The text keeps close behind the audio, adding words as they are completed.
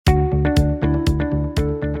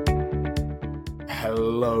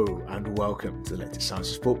Hello and welcome to the latest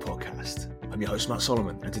Science of Sport podcast. I'm your host Matt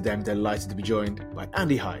Solomon, and today I'm delighted to be joined by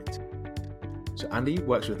Andy Hyde. So Andy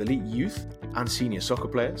works with elite youth and senior soccer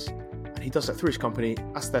players, and he does that through his company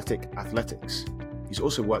Aesthetic Athletics. He's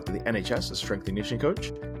also worked at the NHS as a strength and conditioning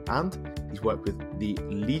coach, and he's worked with the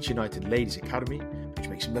Leeds United Ladies Academy, which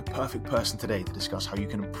makes him the perfect person today to discuss how you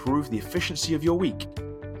can improve the efficiency of your week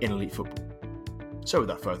in elite football. So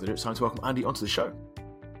without further ado, it's time to welcome Andy onto the show.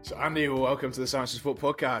 So Andy, welcome to the Science of Sport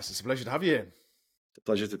podcast. It's a pleasure to have you here. It's a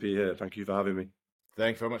pleasure to be here. Thank you for having me.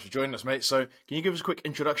 Thank you very much for joining us, mate. So can you give us a quick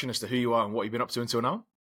introduction as to who you are and what you've been up to until now?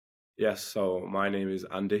 Yes, so my name is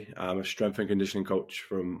Andy. I'm a strength and conditioning coach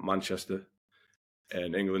from Manchester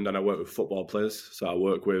in England, and I work with football players. So I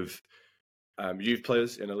work with youth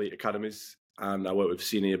players in elite academies, and I work with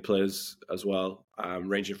senior players as well,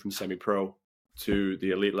 ranging from semi-pro to the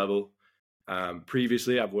elite level.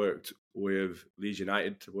 Previously, I've worked with Leeds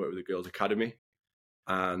United to work with the Girls Academy,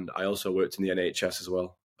 and I also worked in the NHS as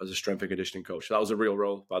well as a strength and conditioning coach. That was a real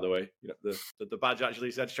role, by the way. You know, the badge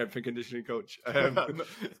actually said strength and conditioning coach.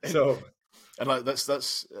 That's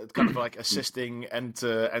kind of like assisting end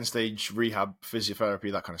stage rehab,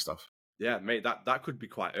 physiotherapy, that kind of stuff. Yeah, mate, that could be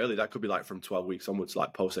quite early. That could be like from 12 weeks onwards,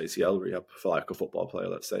 like post ACL rehab for like a football player,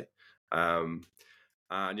 let's say.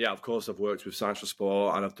 And yeah, of course, I've worked with Science for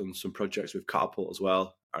Sport, and I've done some projects with Catapult as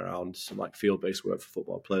well around some like field-based work for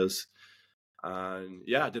football players. And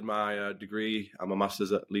yeah, I did my degree and my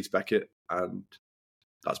master's at Leeds Beckett, and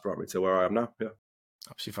that's brought me to where I am now. Yeah,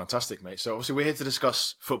 absolutely fantastic, mate. So obviously we're here to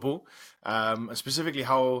discuss football, and specifically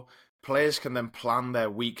how players can then plan their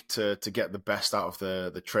week to get the best out of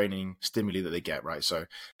the training stimuli that they get, right? So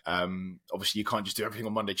obviously you can't just do everything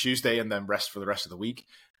on Monday, Tuesday, and then rest for the rest of the week.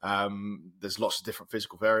 There's lots of different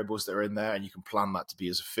physical variables that are in there, and you can plan that to be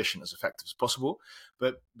as efficient, as effective as possible.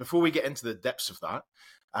 But before we get into the depths of that,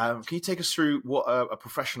 can you take us through what a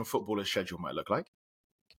professional footballer's schedule might look like?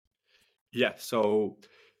 Yeah, so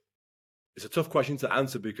it's a tough question to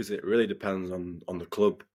answer because it really depends on the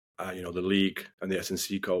club, the league and the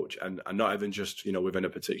S&C coach, and not even just, within a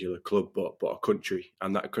particular club, but a country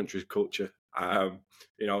and that country's culture.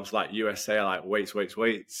 It's like USA, like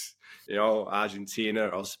weights. Argentina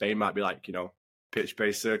or Spain might be like,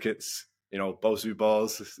 pitch-based circuits, Bosu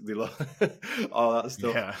balls, all that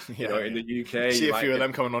stuff. Yeah. In the UK, see a few of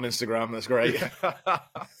them coming on Instagram. That's great.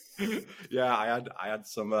 Yeah, I had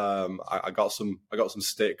some. I got some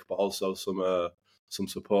stick, but also some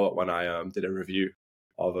support when I did a review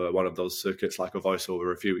of one of those circuits, like a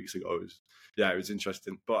voiceover a few weeks ago. It was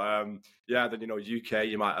interesting. But then UK,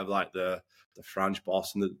 you might have like the French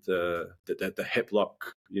boss and the hip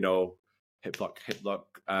lock, hip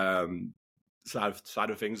lock side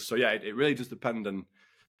of things. So yeah, it really does depend, and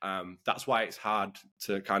that's why it's hard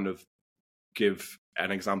to kind of give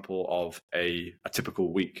an example of a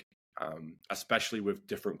typical week, especially with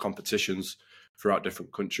different competitions throughout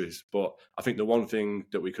different countries. But I think the one thing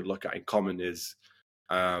that we could look at in common is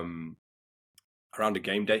around a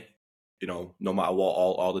game day. No matter what,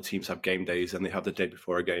 all the teams have game days, and they have the day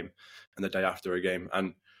before a game and the day after a game.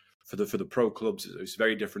 And for the pro clubs, it's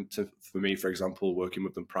very different for me, for example, working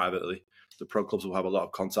with them privately. The pro clubs will have a lot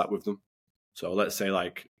of contact with them. So let's say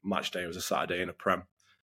like match day was a Saturday in a Prem.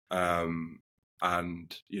 And,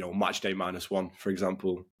 match day -1, for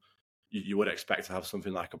example, you would expect to have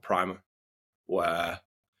something like a primer where,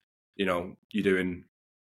 you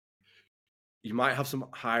might have some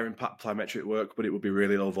higher impact plyometric work, but it would be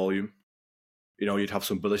really low volume. You'd have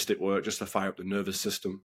some ballistic work just to fire up the nervous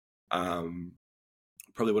system.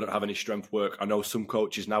 Probably wouldn't have any strength work. I know some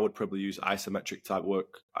coaches now would probably use isometric type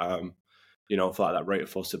work, for like that rate of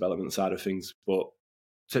force development side of things. But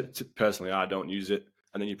personally, I don't use it.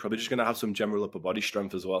 And then you're probably just going to have some general upper body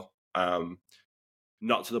strength as well.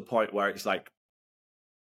 Not to the point where it's like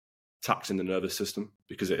taxing the nervous system,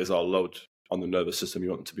 because it is all load on the nervous system. You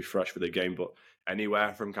want it to be fresh for the game, but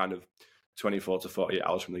anywhere from kind of 24 to 48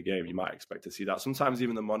 hours from the game, you might expect to see that. Sometimes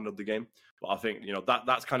even the morning of the game. But I think,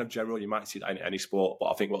 that's kind of general. You might see that in any sport. But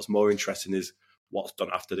I think what's more interesting is what's done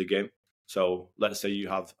after the game. So let's say you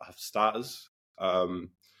have starters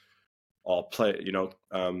or players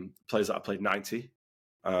that have played 90.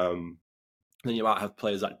 Then you might have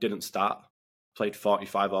players that didn't start, played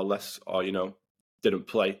 45 or less, or, didn't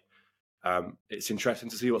play. It's interesting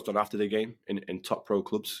to see what's done after the game in top pro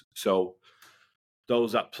clubs. So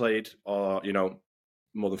those that played or,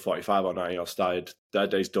 more than 45 or 90 or started, their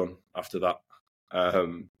day's done after that.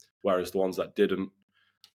 Whereas the ones that didn't,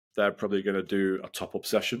 they're probably going to do a top-up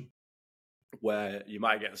session where you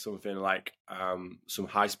might get something like some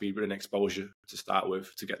high-speed running exposure to start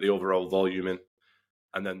with to get the overall volume in.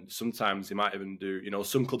 And then sometimes they might even do,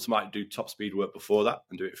 some clubs might do top speed work before that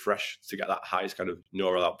and do it fresh to get that highest kind of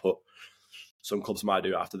neural output. Some clubs might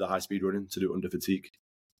do it after the high speed running to do it under fatigue.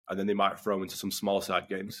 And then they might throw into some small-sided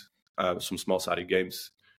games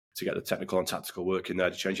to get the technical and tactical work in there,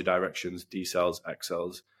 to change your directions, decels,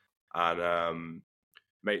 excels. And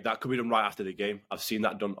mate, that could be done right after the game. I've seen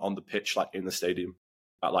that done on the pitch, like in the stadium,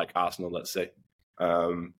 at like Arsenal, let's say.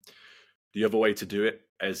 The other way to do it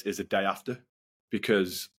is a day after,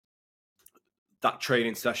 because that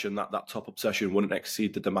training session, that top-up session wouldn't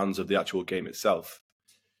exceed the demands of the actual game itself.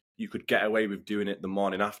 You could get away with doing it the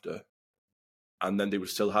morning after, and then they would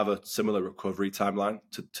still have a similar recovery timeline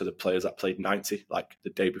to the players that played 90, like the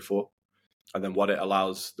day before. And then what it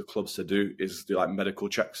allows the clubs to do is do like medical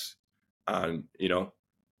checks and,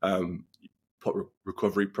 put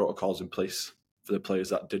recovery protocols in place for the players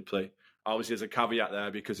that did play. Obviously, there's a caveat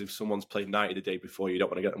there, because if someone's played 90 the day before, you don't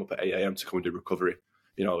want to get them up at 8 a.m. to come and do recovery.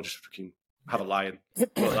 Just fucking have a lie-in.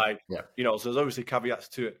 But so there's obviously caveats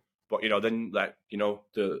to it. But, then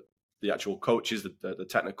the actual coaches, the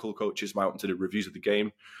technical coaches might want to do reviews of the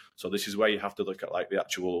game. So this is where you have to look at like the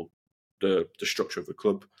actual, the structure of the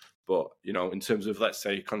club. But, in terms of, let's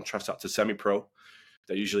say, contrast that to semi-pro,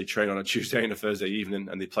 they usually train on a Tuesday and a Thursday evening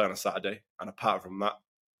and they play on a Saturday. And apart from that,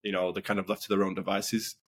 they're kind of left to their own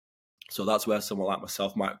devices. So that's where someone like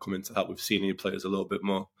myself might come in to help with senior players a little bit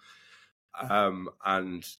more.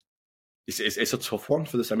 And it's a tough one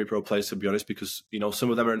for the semi-pro players, to be honest, because, some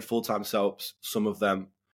of them are in full-time setups. Some of them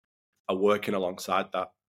are working alongside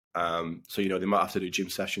that. So, they might have to do gym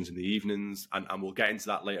sessions in the evenings. And we'll get into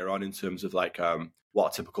that later on in terms of like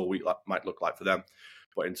what a typical week might look like for them.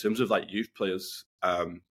 But in terms of like youth players,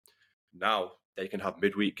 now they can have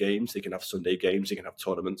midweek games, they can have Sunday games, they can have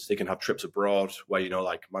tournaments, they can have trips abroad where,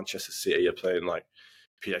 like Manchester City are playing like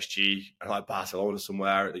PSG and like Barcelona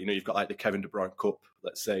somewhere. You've got like the Kevin De Bruyne Cup,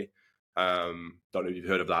 let's say. Don't know if you've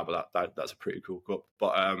heard of that, but that's a pretty cool cup.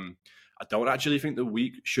 But I don't actually think the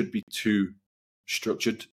week should be too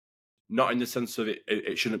structured. Not in the sense of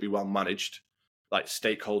it shouldn't be well managed, like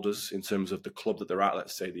stakeholders in terms of the club that they're at,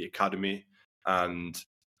 let's say the academy and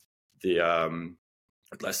the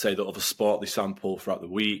let's say the other sport they sample throughout the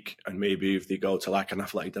week, and maybe if they go to like an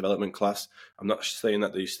athletic development class. I'm not saying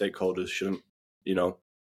that these stakeholders shouldn't,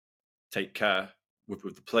 take care with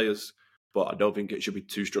the players, but I don't think it should be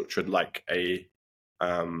too structured like a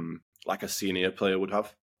senior player would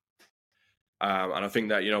have. And I think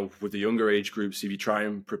that, with the younger age groups, if you try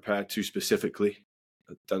and prepare too specifically,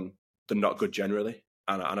 then they're not good generally.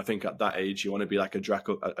 And I think at that age, you want to be like a jack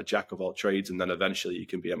of all trades, and then eventually you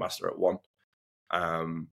can be a master at one.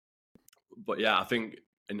 But yeah, I think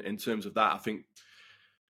in terms of that, I think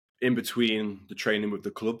in between the training with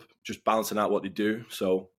the club, just balancing out what they do.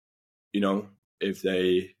 So, if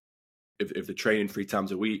they're training 3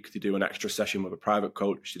 times a week, they do an extra session with a private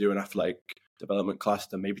coach, they do an athletic development class,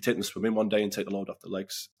 then maybe take them swimming one day and take the load off the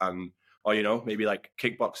legs, or maybe like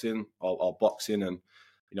kickboxing or boxing. And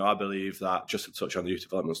I believe that, just to touch on the youth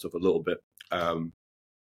development stuff a little bit,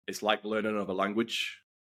 it's like learning another language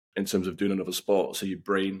in terms of doing another sport, so your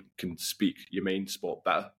brain can speak your main sport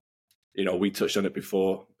better. We touched on it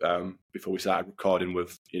before we started recording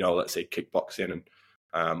with, let's say kickboxing and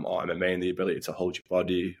or MMA, and the ability to hold your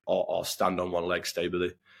body or stand on one leg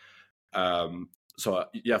stably. So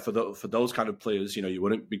yeah, for those kind of players, you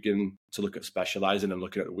wouldn't begin to look at specializing and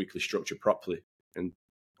looking at the weekly structure properly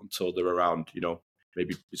until they're around,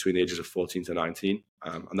 maybe between the ages of 14 to 19.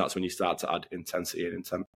 And that's when you start to add intensity and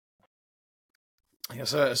intent. Yeah,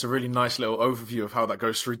 so it's a really nice little overview of how that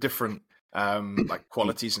goes through different like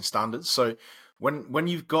qualities and standards. So when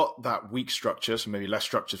you've got that weak structure, so maybe less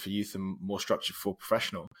structured for youth and more structured for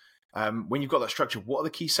professional, when you've got that structure, what are the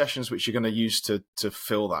key sessions which you're going to use to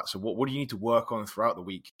fill that? So what do you need to work on throughout the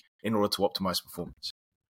week in order to optimize performance?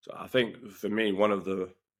 So I think for me, one of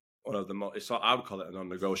the most, I would call it a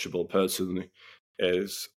non-negotiable personally,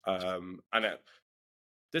 is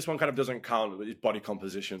this one kind of doesn't count, but it's body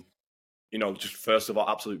composition. Just first of all,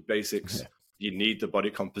 absolute basics. Yeah. You need the body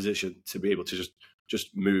composition to be able to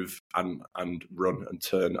just move and run and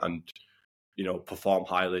turn and perform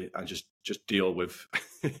highly and just deal with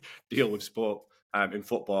sport. In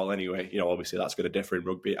football anyway, obviously that's going to differ in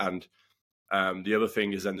rugby. And the other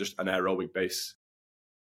thing is then just an aerobic base.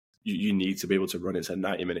 You need to be able to run. It's a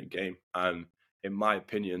 90-minute game, and in my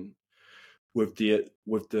opinion, with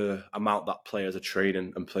the amount that players are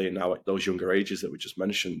training and playing now at those younger ages that we just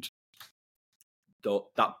mentioned,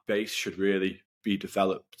 that base should really be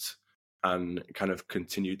developed and kind of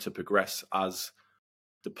continue to progress as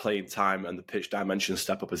the playing time and the pitch dimensions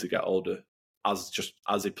step up as they get older, as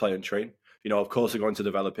they play and train. of course, they're going to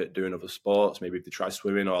develop it doing other sports. Maybe if they try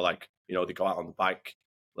swimming or like, they go out on the bike,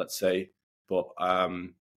 let's say. But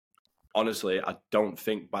honestly, I don't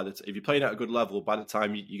think if you're playing at a good level, by the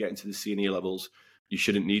time you get into the senior levels, you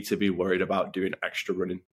shouldn't need to be worried about doing extra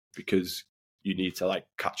running because you need to like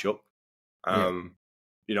catch up.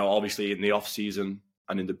 Obviously in the off season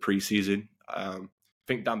and in the pre-season, I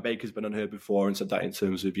think Dan Baker's been on here before and said that in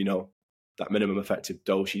terms of, that minimum effective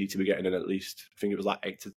dose you need to be getting in at least, I think it was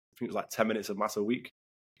like 10 minutes of mass a week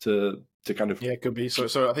to kind of... Yeah, it could be.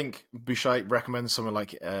 So I think Bouchait recommends something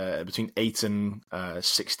like between 8 and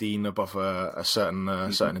 16 above a certain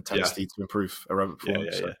intensity to improve aerobic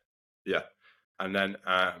performance. Yeah. And then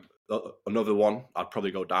another one I'd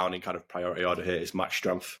probably go down in kind of priority order here is max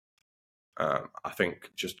strength. I think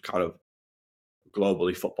just kind of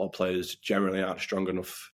globally football players generally aren't strong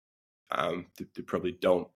enough. They probably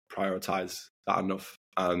don't prioritize that enough.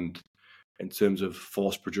 And in terms of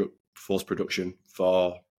force production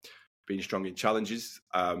for being strong in challenges,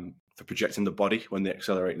 for projecting the body when they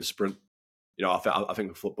accelerate the sprint, I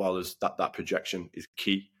think for footballers that projection is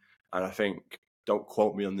key. And I think, don't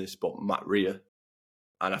quote me on this, but Matt Rea,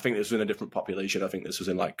 and I think this was in a different population. I think this was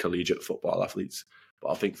in like collegiate football athletes.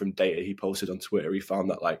 But I think from data he posted on Twitter, he found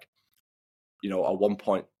that like, a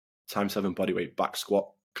 1.x7 bodyweight back squat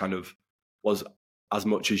kind of was as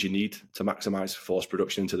much as you need to maximize force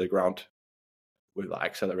production into the ground with like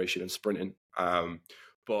acceleration and sprinting.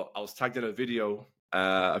 But I was tagged in a video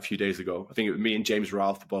a few days ago. I think it was me and James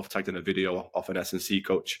Ralph both tagged in a video off an S&C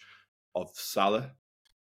coach of Salah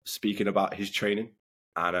speaking about his training.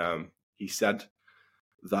 And he said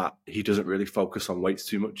that he doesn't really focus on weights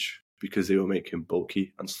too much because they will make him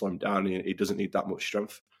bulky and slow him down. He doesn't need that much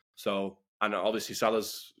strength. So, and obviously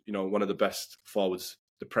Salah's, one of the best forwards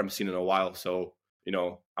the Prem's seen in a while. So,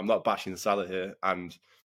 I'm not bashing Salah here. And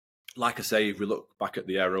like I say, if we look back at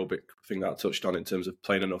the aerobic thing that I touched on in terms of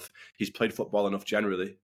playing enough, he's played football enough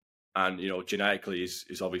generally. And, genetically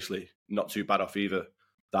is obviously not too bad off either,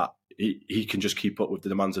 that he can just keep up with the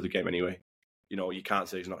demands of the game anyway. You can't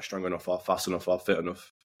say he's not strong enough or fast enough or fit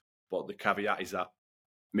enough. But the caveat is that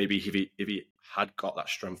maybe if he had got that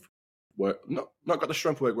strength work, not got the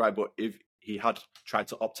strength work right, but if he had tried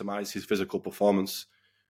to optimize his physical performance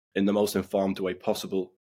in the most informed way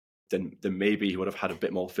possible, then maybe he would have had a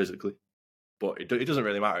bit more physically. But it doesn't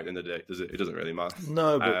really matter at the end of the day, does it? It doesn't really matter.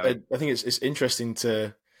 No, but I think it's interesting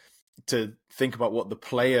to think about what the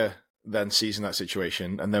player then sees in that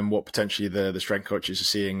situation, and then what potentially the strength coaches are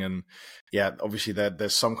seeing. And yeah, obviously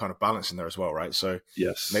there's some kind of balance in there as well, right? So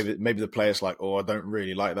yes, maybe the player's like, oh, I don't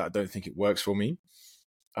really like that. I don't think it works for me.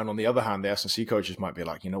 And on the other hand, the S&C coaches might be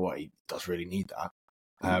like, you know what, he does really need that.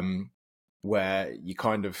 Where you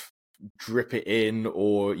kind of drip it in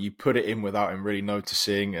or you put it in without him really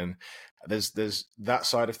noticing. And there's that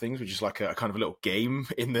side of things, which is like a kind of a little game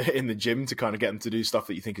in the gym to kind of get him to do stuff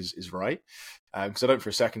that you think is right. Because I don't for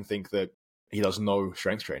a second think that he does no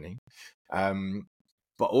strength training. But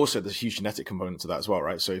also there's a huge genetic component to that as well,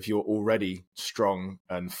 right? So if you're already strong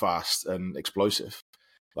and fast and explosive,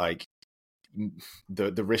 like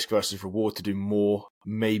the risk versus reward to do more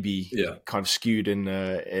maybe kind of skewed in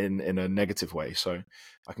a negative way. So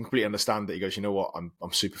I can completely understand that he goes, you know what, I'm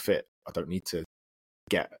super fit. I don't need to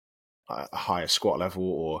get a higher squat level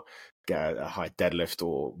or get a high deadlift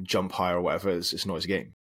or jump higher or whatever. It's not his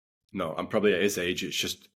game. No, and probably at his age, it's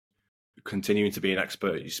just continuing to be an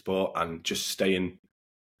expert at your sport and just staying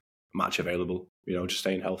match available, just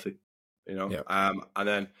staying healthy, and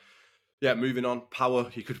then, moving on, power,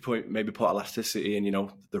 you could maybe put elasticity in,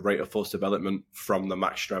 the rate of force development from the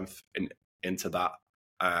max strength into that.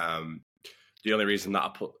 The only reason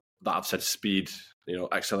that I've said speed,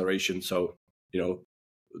 acceleration. So,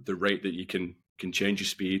 the rate that you can change your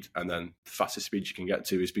speed and then the fastest speed you can get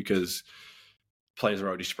to is because players are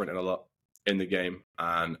already sprinting a lot in the game.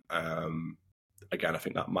 And again, I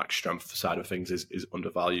think that max strength side of things is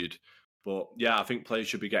undervalued. But yeah, I think players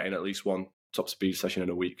should be getting at least one top speed session in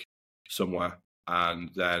a week somewhere. And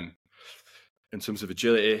then in terms of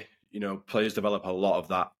agility, players develop a lot of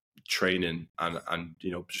that training and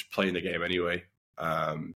just playing the game anyway.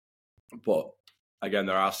 But again,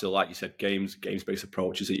 there are still, like you said, games-based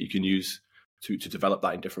approaches that you can use to develop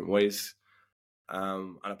that in different ways.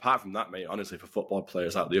 And apart from that, mate, honestly, for football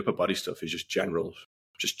players, the upper body stuff is just general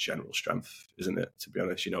strength, isn't it? To be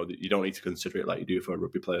honest, you don't need to consider it like you do for a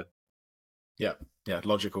rugby player. Yeah,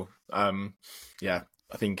 logical. I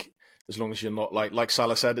think as long as you're not like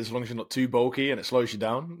Salah said, as long as you're not too bulky and it slows you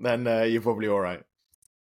down, then you're probably all right.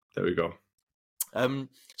 There we go.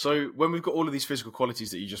 So when we've got all of these physical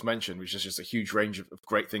qualities that you just mentioned, which is just a huge range of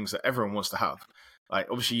great things that everyone wants to have, like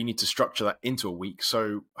obviously you need to structure that into a week.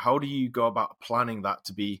 So how do you go about planning that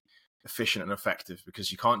to be efficient and effective?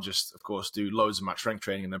 Because you can't just, of course, do loads of max strength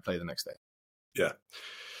training and then play the next day. Yeah.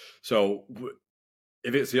 So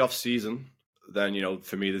if it's the off season, then,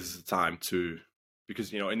 for me, this is the time to,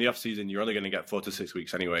 because, in the off season, you're only going to get 4 to 6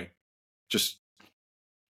 weeks anyway. Just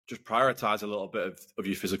prioritize a little bit of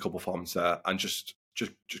your physical performance there, and just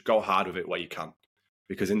go hard with it where you can.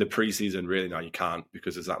 Because in the preseason, really now you can't,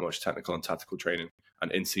 because there's that much technical and tactical training,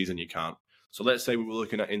 and in season you can't. So let's say we were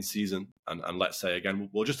looking at in season, and let's say again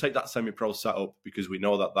we'll just take that semi-pro setup, because we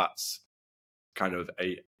know that that's kind of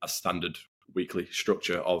a standard weekly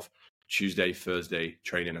structure of Tuesday, Thursday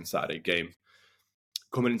training and Saturday game.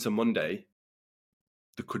 Coming into Monday,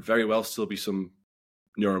 there could very well still be some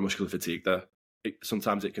neuromuscular fatigue there.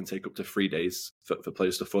 Sometimes it can take up to 3 days for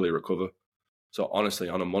players to fully recover. So honestly,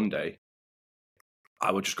 on a Monday,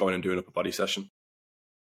 I would just go in and do an upper body session,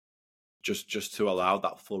 just to allow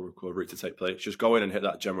that full recovery to take place. Just go in and hit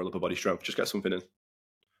that general upper body strength. Just get something in.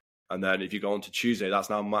 And then if you go on to Tuesday, that's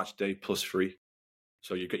now match day +3.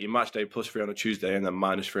 So you get your match day +3 on a Tuesday and then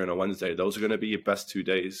 -3 on a Wednesday. Those are going to be your best 2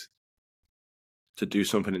 days to do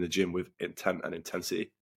something in the gym with intent and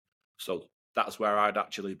intensity. So that's where I'd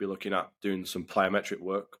actually be looking at doing some plyometric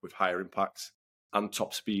work with higher impacts and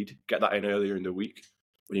top speed. Get that in earlier in the week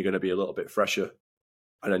when you're going to be a little bit fresher.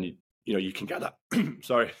 And then you can get that.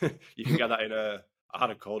 Sorry, you can get that in. I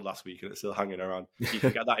had a cold last week and it's still hanging around. You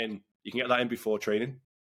can get that in. You can get that in before training.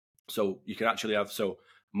 So you can actually have. So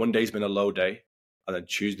Monday's been a low day, and then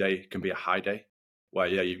Tuesday can be a high day, where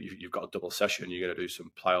you've got a double session. You're going to do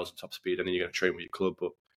some plyos and top speed, and then you're going to train with your club.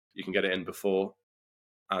 But you can get it in before,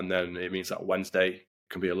 and then it means that Wednesday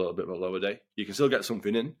can be a little bit of a lower day. You can still get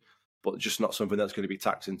something in, but just not something that's going to be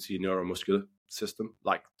taxed into your neuromuscular system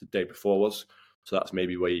like the day before was. So that's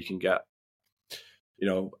maybe where you can get, a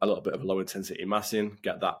little bit of a low intensity mass in,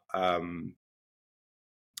 get that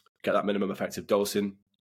minimum effective dose in,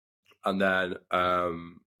 and then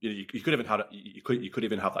you could even have you could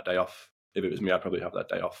even have that day off. If it was me, I'd probably have that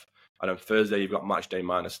day off. And then Thursday you've got match day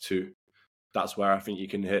 -2. That's where I think you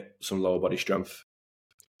can hit some lower body strength.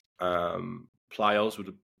 Plyos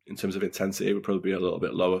would, in terms of intensity, would probably be a little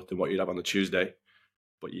bit lower than what you'd have on the Tuesday,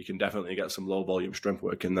 but you can definitely get some low volume strength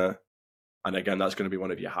work in there. And again, that's going to be one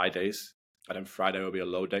of your high days. And then Friday will be a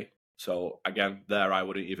low day. So again, there I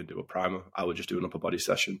wouldn't even do a primer. I would just do an upper body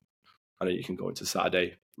session. And then you can go into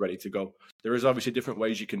Saturday ready to go. There is obviously different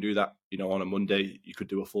ways you can do that. On a Monday, you could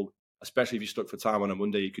do a full, especially if you're stuck for time on a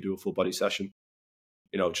Monday, you could do a full body session.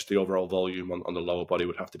 Just the overall volume on the lower body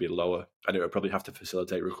would have to be lower. And it would probably have to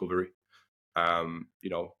facilitate recovery,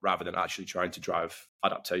 rather than actually trying to drive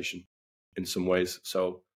adaptation in some ways.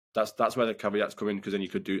 So that's where the caveats come in, because then you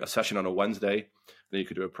could do a session on a Wednesday, and then you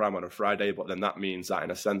could do a prime on a Friday, but then that means that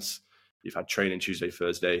in a sense, you've had training Tuesday,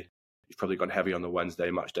 Thursday, you've probably gone heavy on the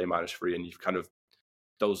Wednesday, match day -3, and you've kind of,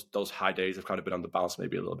 those high days have kind of been on the bounce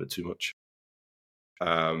maybe a little bit too much.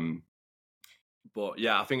 But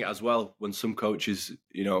yeah, I think as well, when some coaches,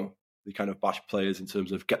 they kind of bash players in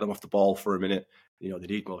terms of get them off the ball for a minute, they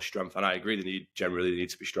need more strength, and I agree, they need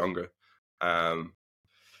to be stronger.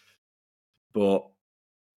 But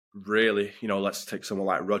really, let's take someone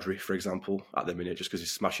like Rodri, for example, at the minute, just because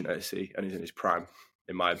he's smashing AC and he's in his prime,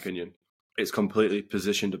 in my opinion. It's completely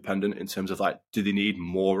position dependent in terms of do they need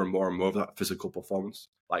more and more and more of that physical performance?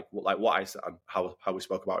 Like what I said, and how we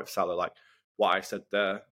spoke about with Salah, like what I said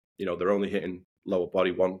there, they're only hitting lower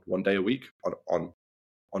body one day a week on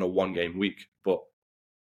a 1-game week. But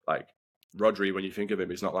like Rodri, when you think of him,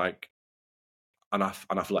 he's not like an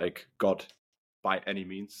athletic god by any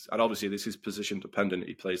means. And obviously this is position dependent.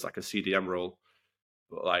 He plays like a CDM role,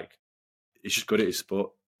 but he's just good at his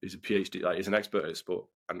sport. He's a PhD, he's an expert at his sport.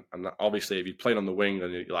 And obviously if you're playing on the wing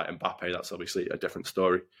and you're like Mbappe, that's obviously a different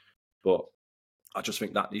story. But I just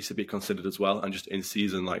think that needs to be considered as well. And just in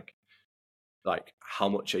season, like how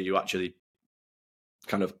much are you actually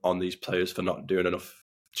kind of on these players for not doing enough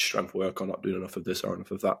strength work or not doing enough of this or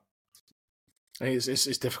enough of that? I think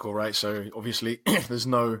it's difficult, right? So obviously there's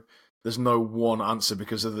no one answer,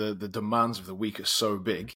 because of the demands of the week are so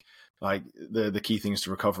big. Like the key thing is to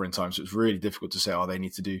recover in time. So it's really difficult to say, they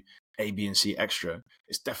need to do A, B, and C extra.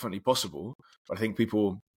 It's definitely possible, but I think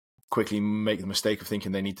people quickly make the mistake of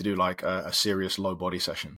thinking they need to do a serious low body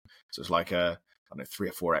session. So it's 3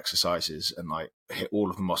 or 4 exercises and hit all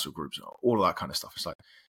of the muscle groups, all of that kind of stuff. It's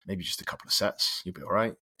maybe just a couple of sets, you'll be all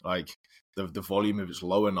right. The volume, if it's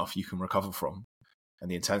low enough, you can recover from. And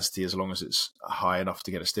the intensity, as long as it's high enough to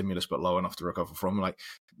get a stimulus, but low enough to recover from.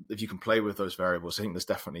 If you can play with those variables, I think there's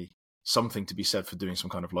definitely something to be said for doing some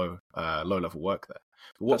kind of low level work there.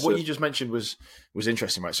 But what you just mentioned was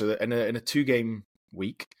interesting, right? So in a 2-game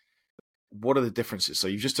week. What are the differences? So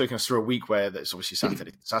you've just taken us through a week where it's obviously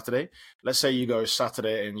Saturday. Let's say you go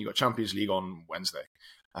Saturday and you got Champions League on Wednesday.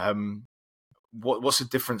 What's the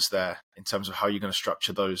difference there in terms of how you're going to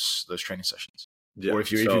structure those training sessions, or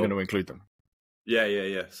if you're even going to include them?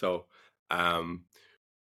 Yeah. So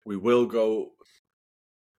we will go.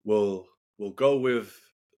 We'll go with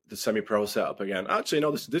the semi-pro setup again. Actually,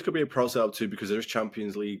 no, this could be a pro setup too, because there's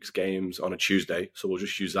Champions League games on a Tuesday. So we'll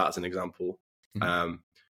just use that as an example. Mm-hmm.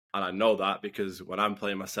 And I know that because when I'm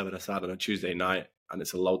playing my 7-a-side on a Tuesday night and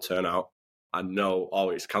it's a low turnout, I know,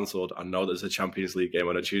 it's cancelled. I know there's a Champions League game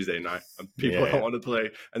on a Tuesday night and people don't want to play,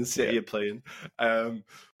 and City are playing.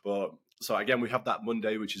 But so again, we have that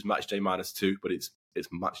Monday, which is match day -2, but it's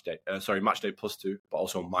match day +2, but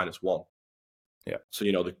also -1. Yeah. So,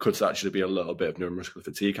 there could actually be a little bit of neuromuscular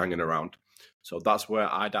fatigue hanging around. So that's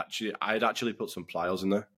where I'd actually put some plyos in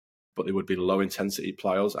there, but they would be low intensity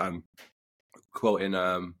plyos. And quoting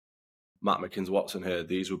Matt McKins-Watson here,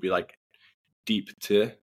 these would be like deep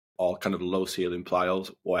tier or kind of low ceiling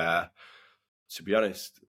plyos where, to be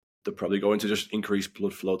honest, they're probably going to just increase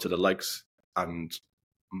blood flow to the legs and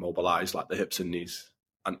mobilize like the hips and knees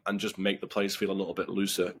and just make the place feel a little bit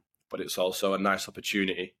looser. But it's also a nice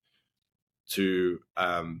opportunity to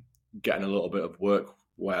get in a little bit of work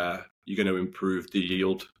where you're going to improve the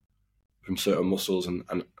yield from certain muscles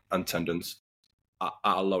and tendons at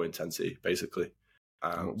a low intensity, basically.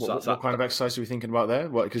 What kind of exercise are we thinking about there?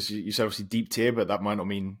 Because you said obviously deep tier, but that might not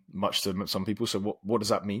mean much to some people. So what does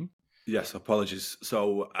that mean? Yes, apologies.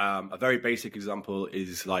 So a very basic example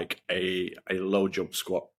is like a low jump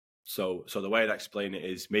squat. So the way I'd explain it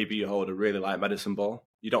is maybe you hold a really light medicine ball.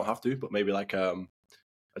 You don't have to, but maybe like a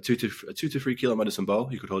 2 to 3 kilo medicine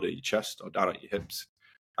ball. You could hold it at your chest or down at your hips,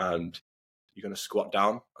 and you're going to squat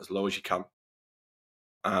down as low as you can.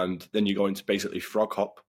 And then you're going to basically frog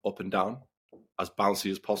hop up and down as bouncy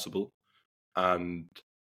as possible. And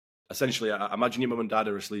essentially, I imagine your mum and dad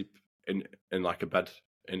are asleep in like a bed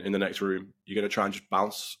in the next room. You're going to try and just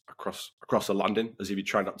bounce across the landing as if you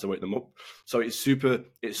try not to wake them up. So it's super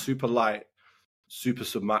light, super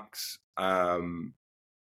submax,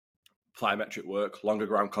 plyometric work, longer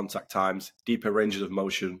ground contact times, deeper ranges of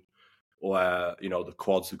motion, where the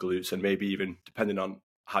quads, the glutes, and maybe even depending on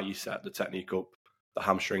how you set the technique up, the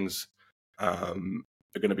hamstrings are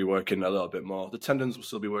going to be working a little bit more. The tendons will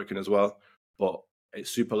still be working as well, but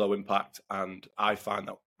it's super low impact. And I find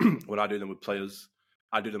that when I do them with players,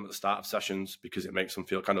 I do them at the start of sessions because it makes them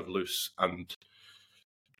feel kind of loose and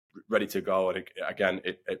ready to go. And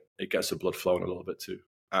it gets the blood flowing a little bit too.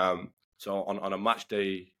 So on a match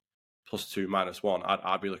day +2 -1,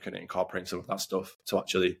 I'd be looking at incorporating some of that stuff to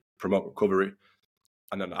actually promote recovery.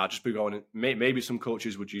 And then I'd just be going in. Maybe some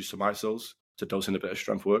coaches would use some isos to dose in a bit of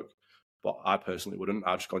strength work, but I personally wouldn't.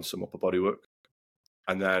 I'd just go into some upper body work.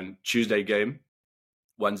 And then Tuesday game,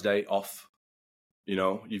 Wednesday off.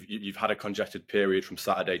 You've had a congested period from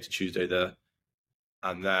Saturday to Tuesday there.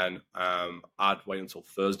 And then I'd wait until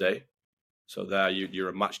Thursday. So there you're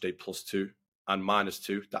a match day +2 and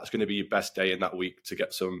 -2. That's going to be your best day in that week to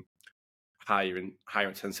get some higher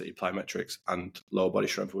intensity plyometrics and lower body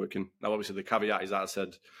strength working. Now, obviously, the caveat is that I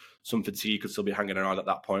said some fatigue could still be hanging around at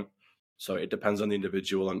that point. So it depends on the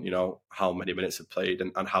individual and, how many minutes they've played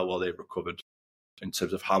and how well they've recovered in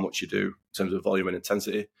terms of how much you do, in terms of volume and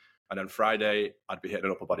intensity. And then Friday, I'd be hitting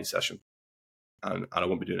an upper body session and I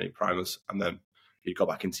won't be doing any primers. And then you'd go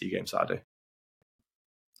back into your game Saturday.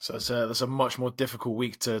 So that's a much more difficult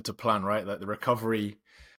week to plan, right? Like the recovery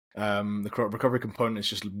component is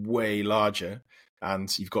just way larger,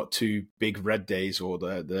 and you've got 2 big red days or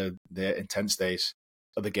the intense days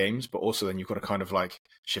of the games, but also then you've got to kind of like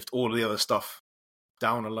shift all of the other stuff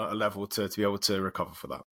down a level to be able to recover for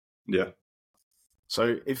that. Yeah.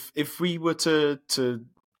 So if we were to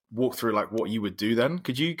walk through like what you would do then,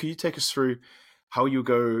 could you take us through how you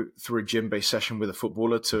go through a gym-based session with a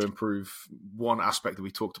footballer to improve one aspect that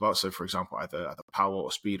we talked about? So for example, either power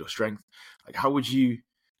or speed or strength. Like how would you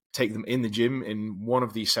take them in the gym in one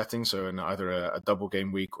of these settings, so in either a double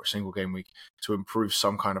game week or a single game week, to improve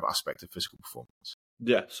some kind of aspect of physical performance?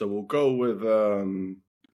 Yeah, so we'll go with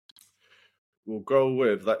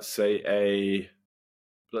let's say a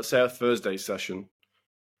Thursday session,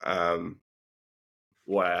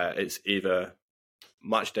 where it's either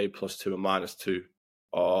match day +2 and -2,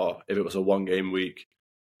 or if it was a 1 game week,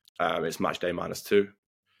 it's match day -2.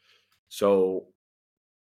 So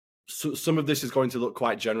some of this is going to look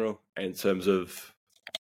quite general in terms of,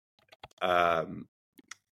 some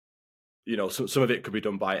of it could be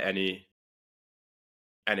done by any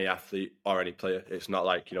athlete or any player. It's not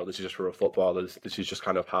like, this is just for a footballer. This is just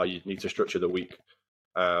kind of how you need to structure the week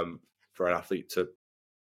for an athlete to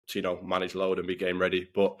manage load and be game ready.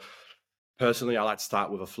 But personally, I like to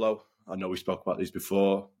start with a flow. I know we spoke about these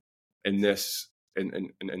before. In this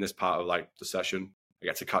part of like the session, I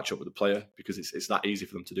get to catch up with the player because it's that easy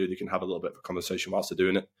for them to do. They can have a little bit of a conversation whilst they're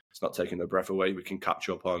doing it. It's not taking their breath away. We can catch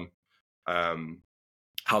up on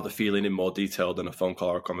how they're feeling in more detail than a phone call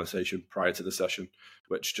or a conversation prior to the session,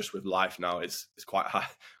 which just with life now, it's quite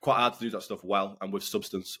hard to do that stuff well and with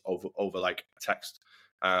substance over like text.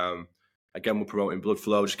 Again, we're promoting blood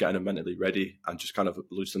flow, just getting them mentally ready and just kind of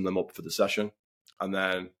loosening them up for the session. And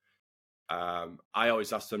then I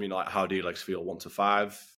always ask them, like, how do your legs feel 1 to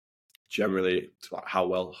 5? Generally, it's like how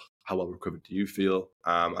well recovered do you feel?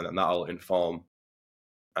 And then that'll inform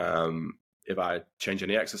if I change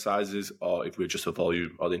any exercises or if we adjust the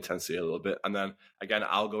volume or the intensity a little bit. And then again,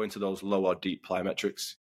 I'll go into those low or deep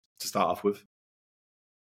plyometrics to start off with,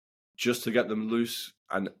 just to get them loose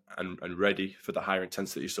and ready for the higher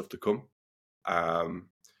intensity stuff to come.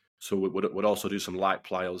 So we'd also do some light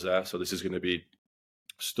plyos there. So this is going to be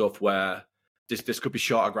stuff where this could be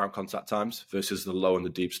shorter ground contact times versus the low and the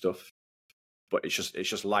deep stuff. But it's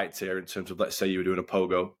just light here in terms of, let's say you were doing a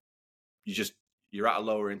pogo, you're at a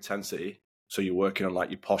lower intensity, so you're working on like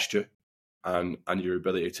your posture and your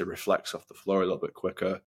ability to reflex off the floor a little bit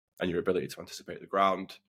quicker and your ability to anticipate the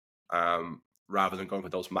ground, rather than going for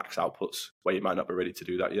those max outputs where you might not be ready to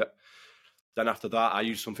do that yet. Then after that, I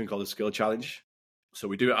use something called a skill challenge. So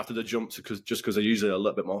we do it after the jump because they're usually a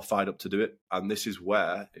little bit more fired up to do it. And this is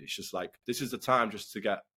where it's just like, this is the time just to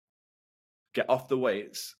get off the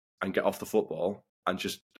weights and get off the football and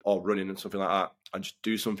or running and something like that, and just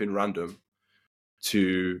do something random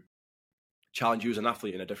to challenge you as an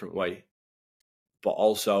athlete in a different way, but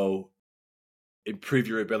also improve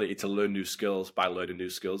your ability to learn new skills by learning new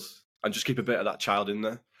skills, and just keep a bit of that child in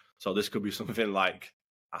there. So this could be something like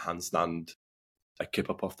a handstand, a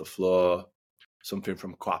kip up off the floor, something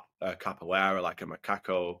from capoeira, like a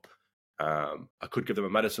macaco. I could give them a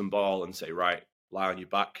medicine ball and say, right, lie on your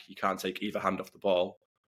back. You can't take either hand off the ball.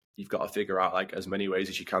 You've got to figure out like as many ways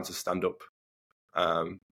as you can to stand up.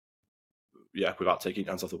 Without taking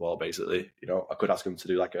hands off the ball, basically. I could ask them to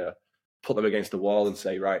do put them against the wall and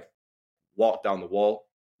say, right, walk down the wall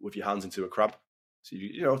with your hands into a crab. So,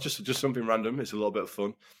 just something random. It's a little bit of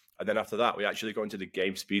fun. And then after that, we actually go into the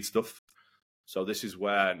game speed stuff. So this is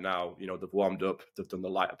where now, they've warmed up, they've done the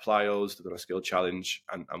lighter plyos, they've done a skill challenge,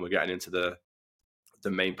 and we're getting into the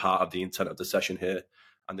main part of the intent of the session here.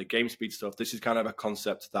 And the game speed stuff, this is kind of a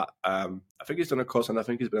concept that I think he's done a course, and I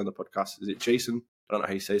think he's been on the podcast. Is it Jason? I don't know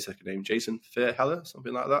how you say his second name. Jason Fairheller,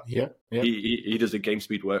 something like that. Yeah. He does the game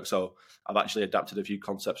speed work. So I've actually adapted a few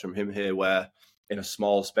concepts from him here, where in a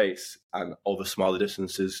small space and over smaller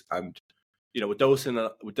distances, and we're dosing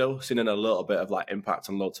in a little bit of like impact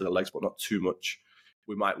and load to the legs, but not too much.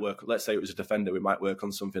 We might work. Let's say it was a defender. We might work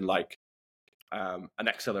on something like an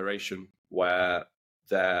acceleration where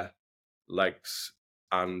their legs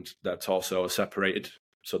and their torso are separated,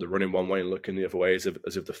 so they're running one way and looking the other way as if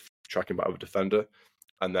they're tracking back with a defender,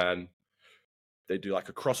 and then they do like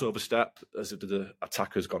a crossover step as if the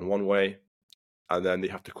attacker's gone one way, and then they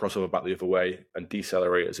have to cross over back the other way and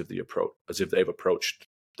decelerate as if they've approached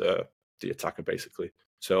the attacker, basically.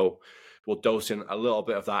 So we'll dose in a little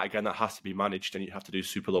bit of that. Again, that has to be managed, and you have to do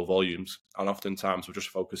super low volumes, and oftentimes we're just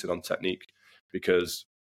focusing on technique because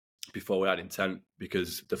before we had intent,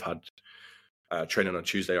 because they've had training on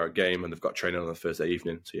Tuesday or a game, and they've got training on the Thursday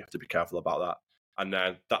evening, so you have to be careful about that. And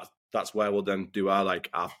then that's where we'll then do our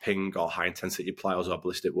ping or high intensity plyos or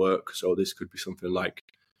ballistic work. So this could be something like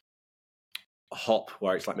a hop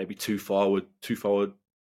where it's like maybe two forward,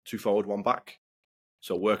 one back.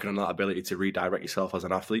 So working on that ability to redirect yourself as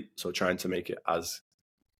an athlete. So trying to make it as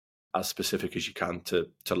specific as you can to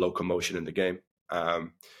locomotion in the game.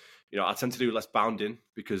 I tend to do less bounding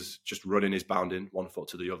because just running is bounding one foot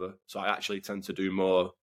to the other. So I actually tend to do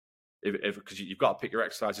more, because you've got to pick your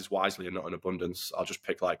exercises wisely and not in abundance. I'll just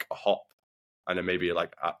pick like a hop and then maybe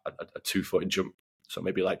like a 2-footed jump. So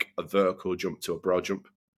maybe like a vertical jump to a broad jump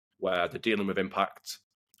where they're dealing with impact,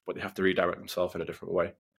 but they have to redirect themselves in a different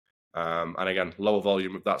way. And again, lower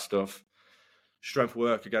volume of that stuff. Strength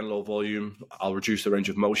work, again, low volume. I'll reduce the range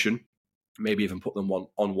of motion, maybe even put them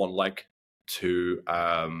on one leg to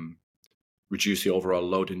reduce the overall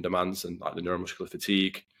loading demands and like the neuromuscular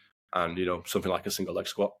fatigue, and something like a single leg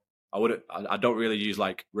squat. I don't really use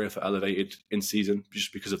like rear foot elevated in season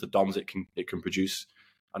just because of the DOMs it can produce,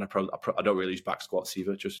 and I don't really use back squats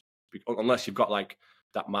either, just unless you've got like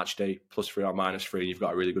that match day +3 or -3 and you've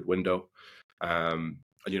got a really good window. And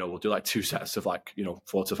we'll do like 2 sets of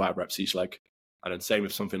 4 to 5 reps each leg, and then same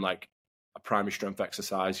with something like a primary strength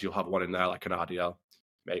exercise. You'll have one in there like an RDL.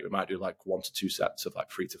 mate, we might do like 1 to 2 sets of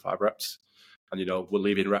like 3 to 5 reps. And, we're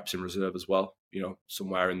leaving reps in reserve as well,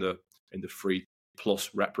 somewhere in the 3+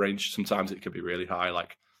 rep range. Sometimes it can be really high,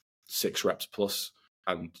 like 6 reps plus,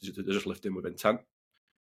 and they're just lifting with intent.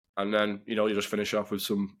 And then, you just finish off with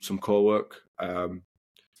some core work.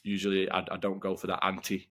 Usually I don't go for that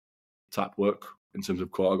anti-type work in terms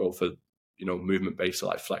of core. I go for, movement-based, so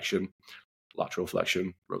like flexion, lateral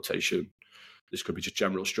flexion, rotation. This could be just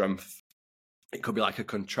general strength. It could be like a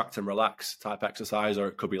contract and relax type exercise, or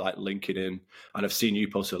it could be like linking in. And I've seen you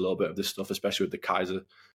post a little bit of this stuff, especially with the Kaiser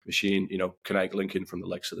machine, kinetic linking from the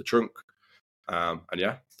legs to the trunk. And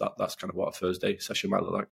yeah, that's kind of what a Thursday session might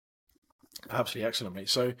look like. Absolutely excellent, mate.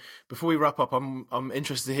 So before we wrap up, I'm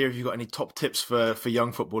interested to hear if you've got any top tips for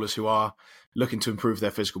young footballers who are looking to improve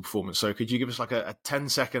their physical performance. So could you give us like a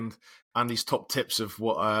 10-second Andy's top tips of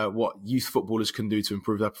what youth footballers can do to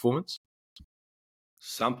improve their performance?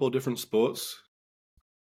 Sample different sports.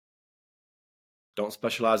 Don't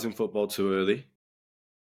specialize in football too early.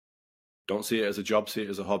 Don't see it as a job, see it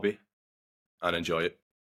as a hobby, and enjoy it.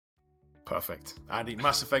 Perfect. Andy,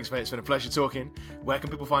 massive thanks, mate. It's been a pleasure talking. Where can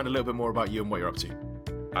people find a little bit more about you and what you're up to?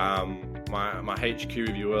 My HQ,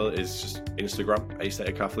 if you will, is just Instagram,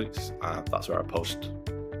 Aesthetic Athletes. That's where I post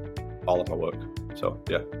all of my work. So,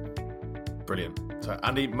 yeah. Brilliant. So,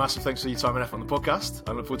 Andy, massive thanks for your time and effort on the podcast.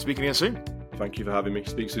 I look forward to speaking again soon. Thank you for having me.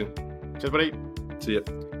 Speak soon. Cheers, buddy. See ya.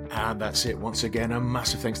 And that's it. Once again, a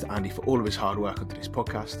massive thanks to Andy for all of his hard work on today's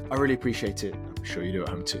podcast. I really appreciate it. I'm sure you do at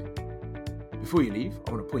home too. Before you leave,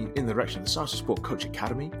 I want to point you in the direction of the Science of Sport Coach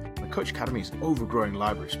Academy. The Coach Academy is an overgrowing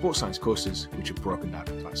library of sports science courses which are broken down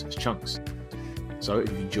into bite-sized chunks. So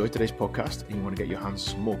if you enjoyed today's podcast and you want to get your hands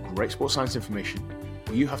on some more great sports science information,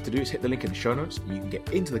 all you have to do is hit the link in the show notes and you can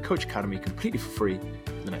get into the Coach Academy completely for free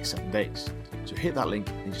for the next 7 days. So hit that link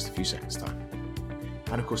in just a few seconds' time.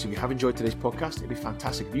 And of course, if you have enjoyed today's podcast, it'd be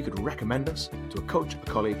fantastic if you could recommend us to a coach, a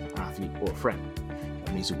colleague, an athlete, or a friend.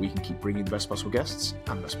 That means that we can keep bringing the best possible guests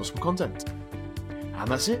and the best possible content. And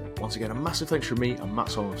that's it. Once again, a massive thanks from me. I'm Matt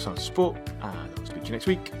Solomon of Science of Sport, and I'll speak to you next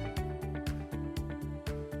week.